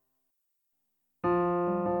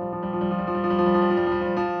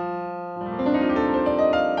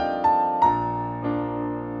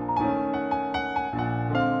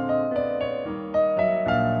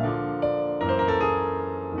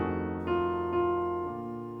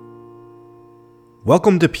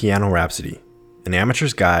Welcome to Piano Rhapsody, an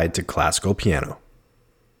amateur's guide to classical piano.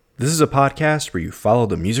 This is a podcast where you follow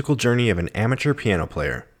the musical journey of an amateur piano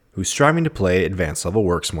player who's striving to play advanced level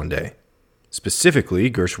works one day,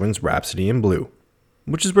 specifically Gershwin's Rhapsody in Blue,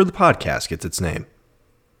 which is where the podcast gets its name.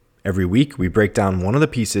 Every week, we break down one of the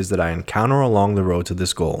pieces that I encounter along the road to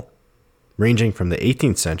this goal, ranging from the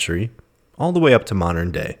 18th century all the way up to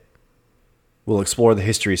modern day. We'll explore the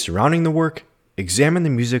history surrounding the work, examine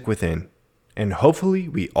the music within, and hopefully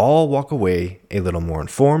we all walk away a little more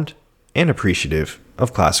informed and appreciative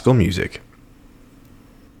of classical music.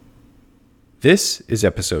 This is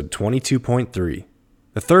episode 22.3,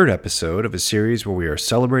 the third episode of a series where we are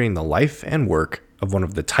celebrating the life and work of one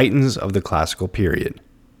of the titans of the classical period,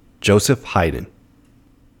 Joseph Haydn.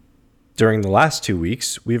 During the last 2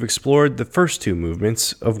 weeks, we've explored the first two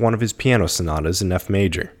movements of one of his piano sonatas in F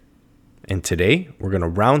major, and today we're going to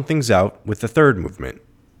round things out with the third movement,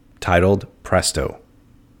 titled Presto.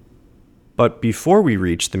 But before we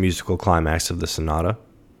reach the musical climax of the sonata,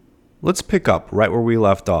 let's pick up right where we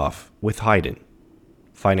left off with Haydn,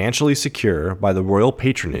 financially secure by the royal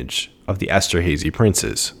patronage of the Esterhazy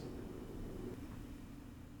princes.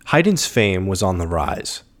 Haydn's fame was on the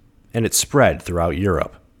rise, and it spread throughout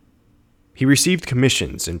Europe. He received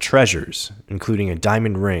commissions and treasures, including a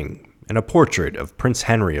diamond ring and a portrait of Prince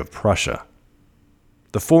Henry of Prussia.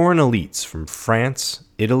 The foreign elites from France,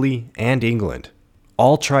 Italy, and England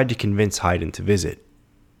all tried to convince Haydn to visit,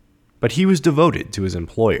 but he was devoted to his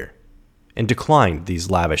employer and declined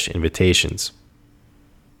these lavish invitations.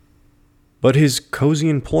 But his cozy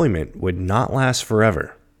employment would not last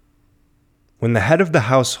forever. When the head of the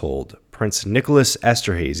household, Prince Nicholas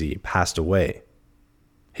Esterhazy, passed away,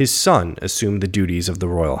 his son assumed the duties of the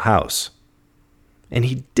royal house, and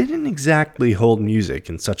he didn't exactly hold music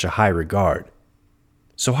in such a high regard.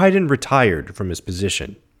 So Haydn retired from his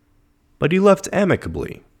position, but he left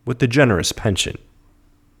amicably with a generous pension.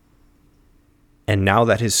 And now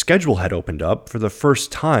that his schedule had opened up for the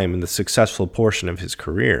first time in the successful portion of his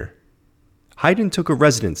career, Haydn took a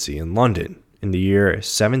residency in London in the year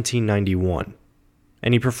 1791,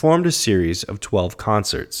 and he performed a series of 12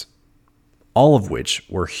 concerts, all of which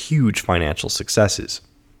were huge financial successes.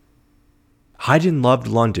 Haydn loved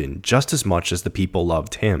London just as much as the people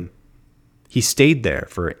loved him. He stayed there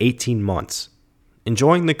for 18 months,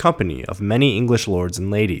 enjoying the company of many English lords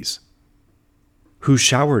and ladies, who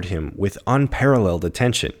showered him with unparalleled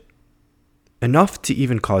attention, enough to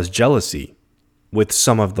even cause jealousy with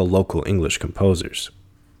some of the local English composers.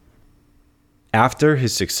 After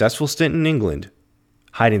his successful stint in England,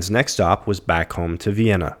 Haydn's next stop was back home to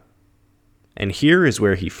Vienna, and here is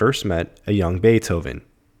where he first met a young Beethoven,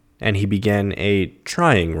 and he began a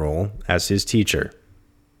trying role as his teacher.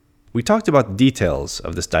 We talked about the details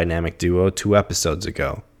of this dynamic duo 2 episodes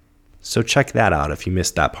ago, so check that out if you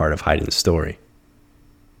missed that part of Haydn's story.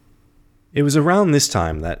 It was around this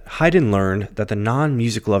time that Haydn learned that the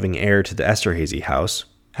non-music-loving heir to the Esterhazy house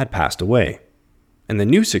had passed away, and the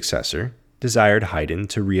new successor desired Haydn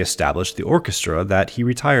to re-establish the orchestra that he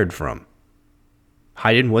retired from.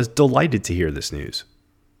 Haydn was delighted to hear this news,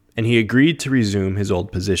 and he agreed to resume his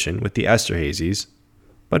old position with the Esterhazys,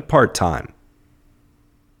 but part-time.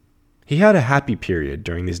 He had a happy period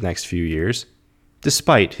during these next few years,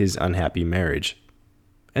 despite his unhappy marriage,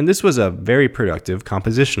 and this was a very productive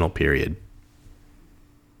compositional period.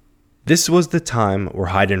 This was the time where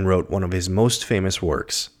Haydn wrote one of his most famous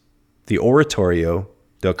works, the Oratorio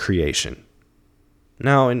de Creation.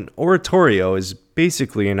 Now, an oratorio is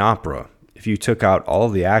basically an opera if you took out all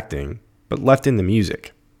of the acting but left in the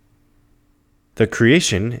music. The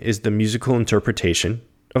Creation is the musical interpretation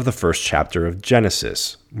of the first chapter of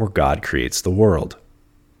Genesis, where God creates the world.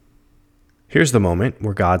 Here's the moment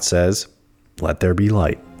where God says, "Let there be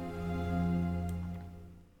light."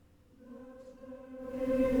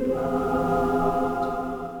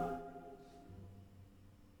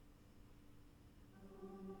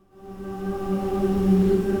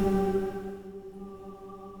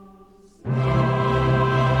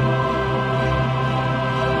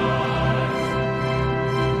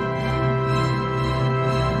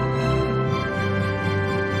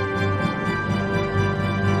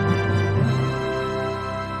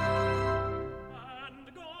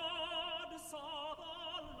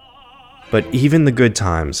 But even the good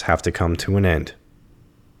times have to come to an end.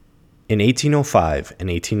 In 1805 and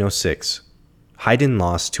 1806, Haydn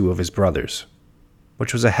lost 2 of his brothers,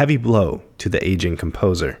 which was a heavy blow to the aging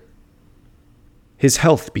composer. His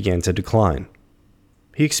health began to decline.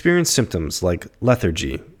 He experienced symptoms like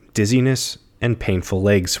lethargy, dizziness, and painful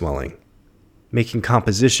leg swelling, making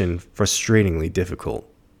composition frustratingly difficult.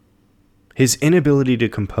 His inability to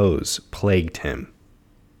compose plagued him,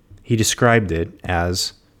 He described it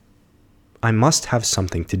as, "I must have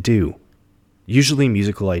something to do. Usually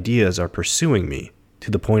musical ideas are pursuing me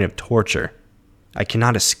to the point of torture. I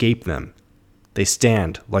cannot escape them. They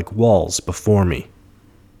stand like walls before me."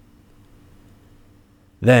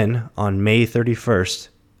 Then, on May 31st,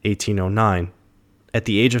 1809, at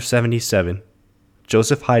the age of 77,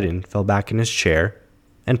 Joseph Haydn fell back in his chair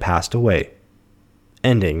and passed away,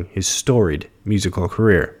 ending his storied musical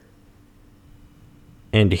career.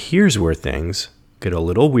 And here's where things get a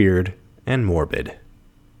little weird and morbid.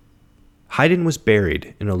 Haydn was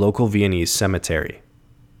buried in a local Viennese cemetery,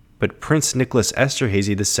 but Prince Nicholas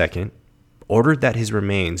Esterhazy II ordered that his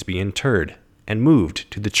remains be interred and moved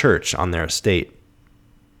to the church on their estate.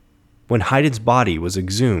 When Haydn's body was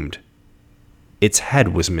exhumed, its head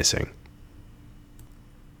was missing.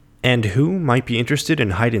 And who might be interested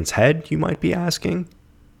in Haydn's head, you might be asking?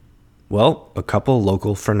 Well, a couple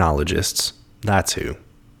local phrenologists, that's who.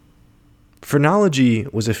 Phrenology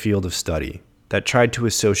was a field of study that tried to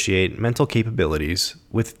associate mental capabilities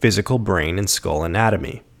with physical brain and skull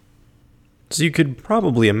anatomy. So you could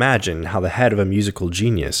probably imagine how the head of a musical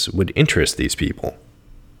genius would interest these people.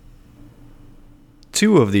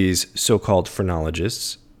 Two of these so-called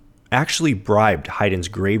phrenologists actually bribed Haydn's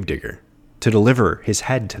gravedigger to deliver his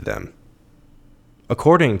head to them.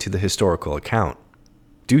 According to the historical account,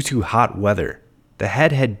 due to hot weather, the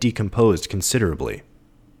head had decomposed considerably,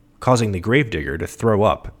 causing the gravedigger to throw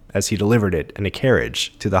up as he delivered it in a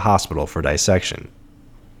carriage to the hospital for dissection.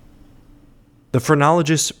 The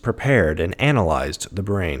phrenologists prepared and analyzed the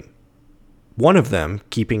brain, one of them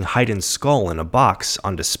keeping Haydn's skull in a box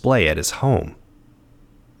on display at his home.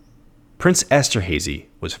 Prince Esterhazy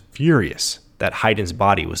was furious that Haydn's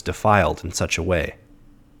body was defiled in such a way,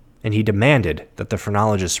 and he demanded that the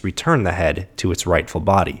phrenologists return the head to its rightful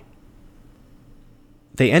body.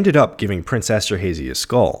 They ended up giving Prince Esterhazy a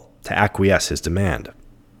skull to acquiesce his demand,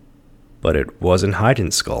 but it wasn't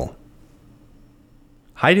Haydn's skull.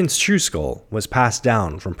 Haydn's true skull was passed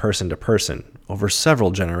down from person to person over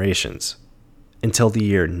several generations, until the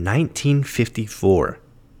year 1954,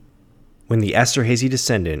 when the Esterhazy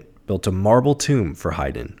descendant built a marble tomb for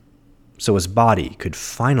Haydn, so his body could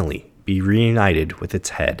finally be reunited with its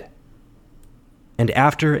head. And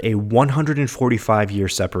after a 145-year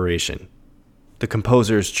separation, the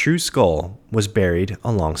composer's true skull was buried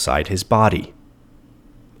alongside his body,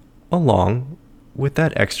 along with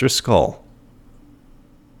that extra skull.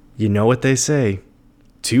 You know what they say,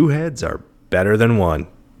 2 heads are better than 1.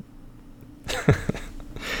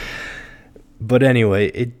 But anyway,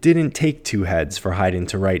 it didn't take 2 heads for Haydn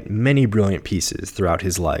to write many brilliant pieces throughout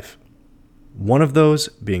his life. One of those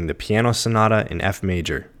being the Piano Sonata in F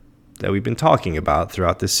major that we've been talking about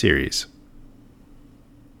throughout this series.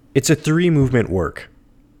 It's a 3-movement work.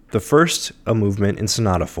 The first, a movement in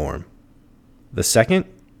sonata form. The second,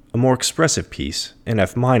 a more expressive piece in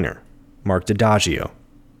F minor, marked Adagio.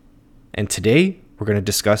 And today, we're going to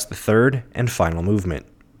discuss the third and final movement,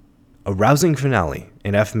 a rousing finale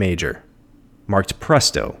in F major, marked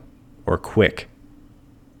Presto, or quick.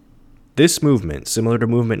 This movement, similar to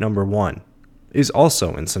movement number 1, is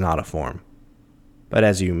also in sonata form, but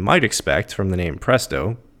as you might expect from the name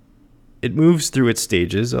Presto, it moves through its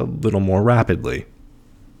stages a little more rapidly.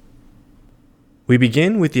 We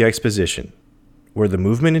begin with the exposition, where the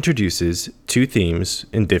movement introduces 2 themes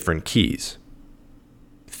in different keys.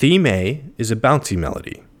 Theme A is a bouncy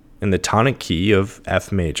melody in the tonic key of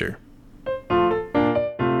F major.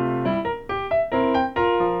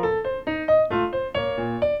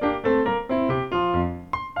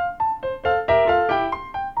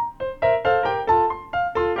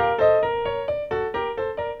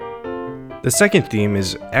 The second theme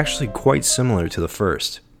is actually quite similar to the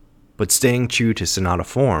first, but staying true to sonata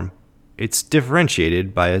form, it's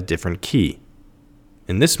differentiated by a different key.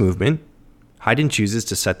 In this movement, Haydn chooses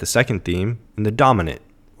to set the second theme in the dominant,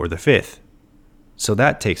 or the 5th, so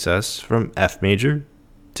that takes us from F major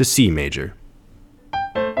to C major.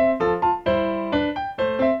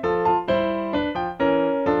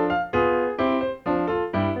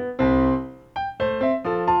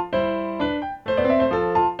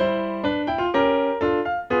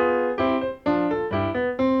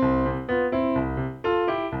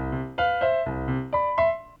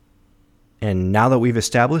 And now that we've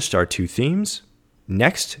established our 2 themes,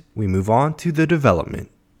 next we move on to the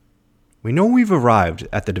development. We know we've arrived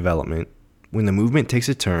at the development when the movement takes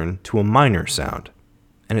a turn to a minor sound,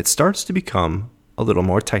 and it starts to become a little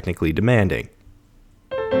more technically demanding.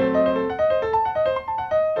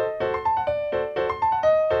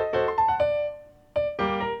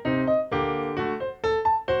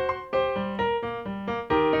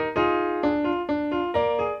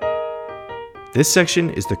 This section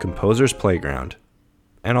is the composer's playground,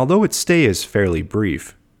 and although its stay is fairly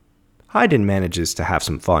brief, Haydn manages to have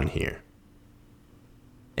some fun here.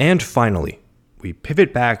 And finally, we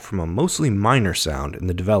pivot back from a mostly minor sound in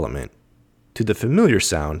the development to the familiar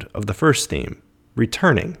sound of the first theme,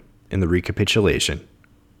 returning in the recapitulation.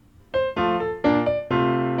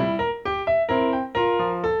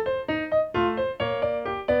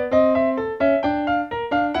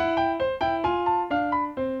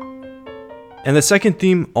 And the second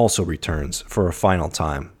theme also returns for a final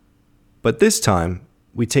time, but this time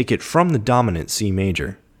we take it from the dominant C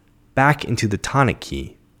major back into the tonic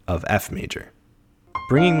key of F major,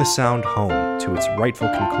 bringing the sound home to its rightful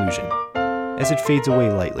conclusion as it fades away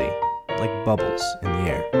lightly, like bubbles in the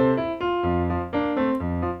air.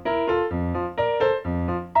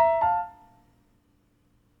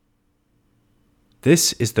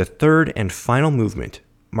 This is the third and final movement,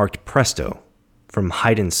 marked Presto, from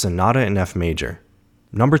Haydn's Sonata in F major,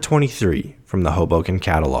 number 23 from the Hoboken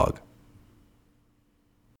Catalog.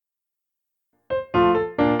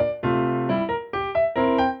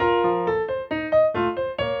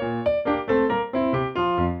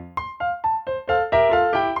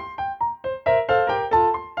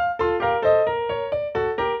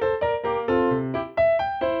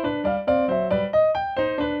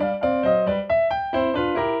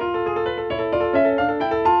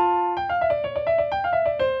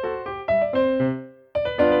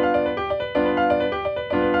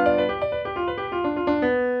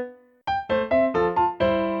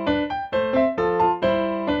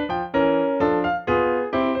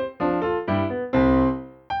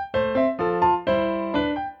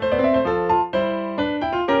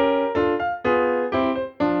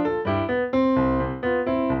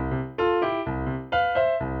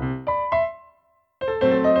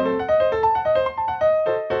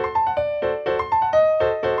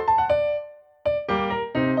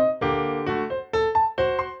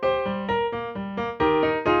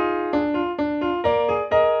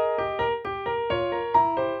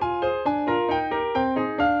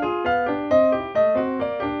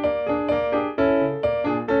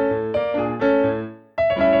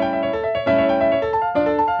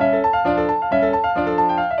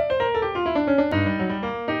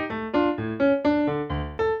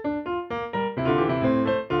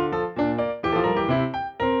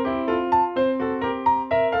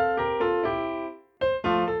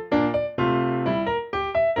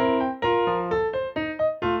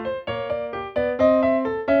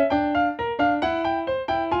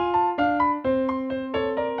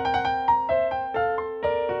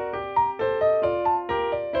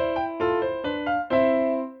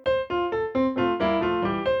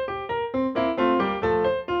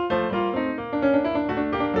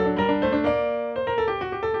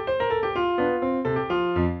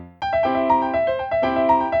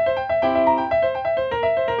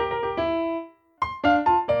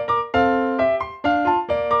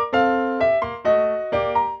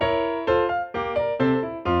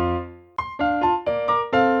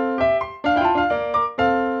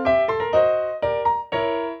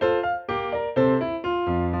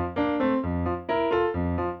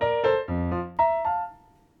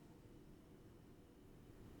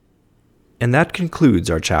 And that concludes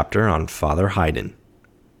our chapter on Father Haydn.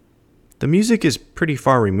 The music is pretty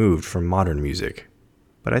far removed from modern music,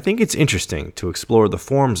 but I think it's interesting to explore the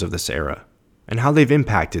forms of this era and how they've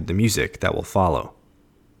impacted the music that will follow.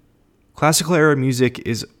 Classical era music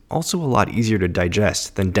is also a lot easier to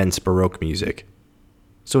digest than dense Baroque music,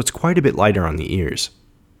 so it's quite a bit lighter on the ears.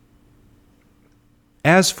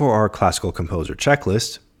 As for our classical composer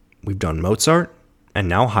checklist, we've done Mozart and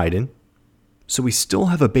now Haydn, so we still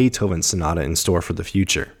have a Beethoven sonata in store for the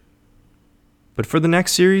future. But for the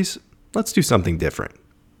next series, let's do something different.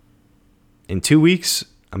 In 2 weeks,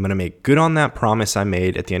 I'm going to make good on that promise I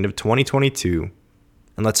made at the end of 2022,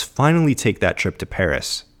 and let's finally take that trip to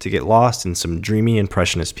Paris to get lost in some dreamy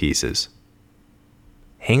impressionist pieces.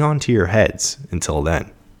 Hang on to your heads until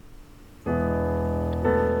then.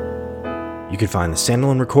 You can find the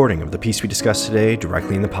standalone recording of the piece we discussed today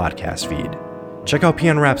directly in the podcast feed. Check out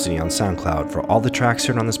Piano Rhapsody on SoundCloud for all the tracks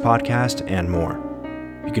heard on this podcast and more.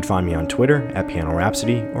 You can find me on Twitter at Piano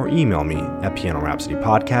Rhapsody or email me at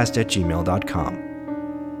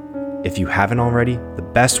pianorhapsodypodcast@gmail.com. If you haven't already, the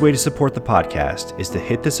best way to support the podcast is to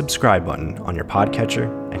hit the subscribe button on your podcatcher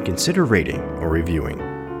and consider rating or reviewing.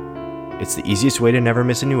 It's the easiest way to never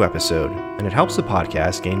miss a new episode, and it helps the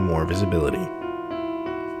podcast gain more visibility.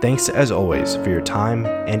 Thanks as always for your time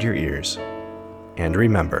and your ears. And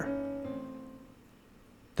remember,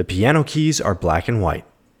 the piano keys are black and white,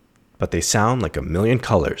 but they sound like a million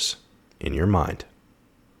colors in your mind.